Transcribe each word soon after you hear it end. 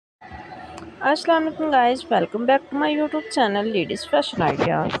Assalamualaikum guys, welcome back to my YouTube channel Ladies Fashion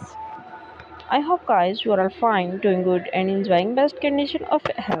Ideas. I hope guys you are all fine, doing good and enjoying best condition of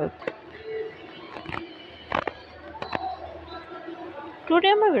health.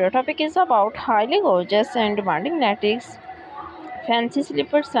 Today my video topic is about highly gorgeous and demanding natives, fancy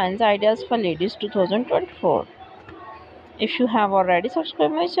slipper science ideas for ladies 2024. If you have already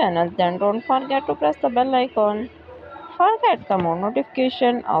subscribed my channel then don't forget to press the bell icon for get the more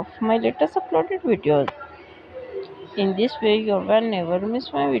notification of my latest uploaded videos. In this way you will never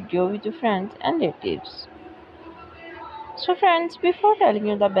miss my video with your friends and relatives. So friends, before telling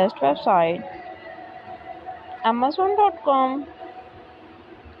you the best website, Amazon.com,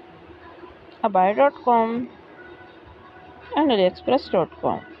 Abai.com and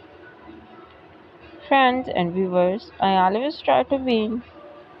AliExpress.com. Friends and viewers, I always try to bring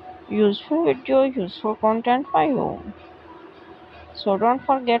useful video, useful content for you. So don't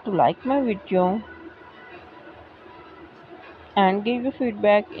forget to like my video and give your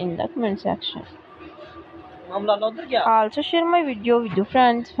feedback in the comment section. Also share my video with your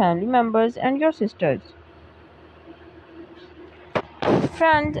friends, family members and your sisters.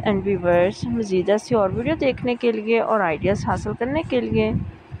 Friends and viewers मज़ीद ऐसी और video देखने के लिए और ideas हासिल करने के लिए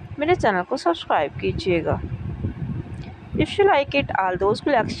मेरे चैनल को सब्सक्राइब कीजिएगा. If you like it all those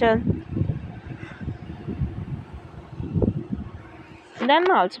collection then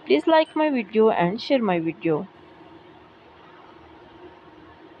also please like my video and share my video.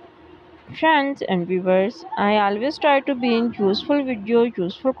 Friends and viewers, I always try to bring useful video,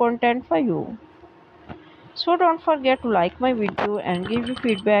 useful content for you. So don't forget to like my video and give your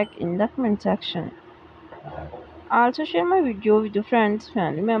feedback in the comment section. Also share my video with your friends,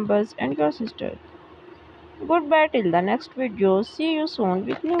 family members and your sisters. Goodbye till the next video. See you soon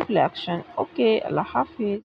with new collection. Okay, Allah Hafiz.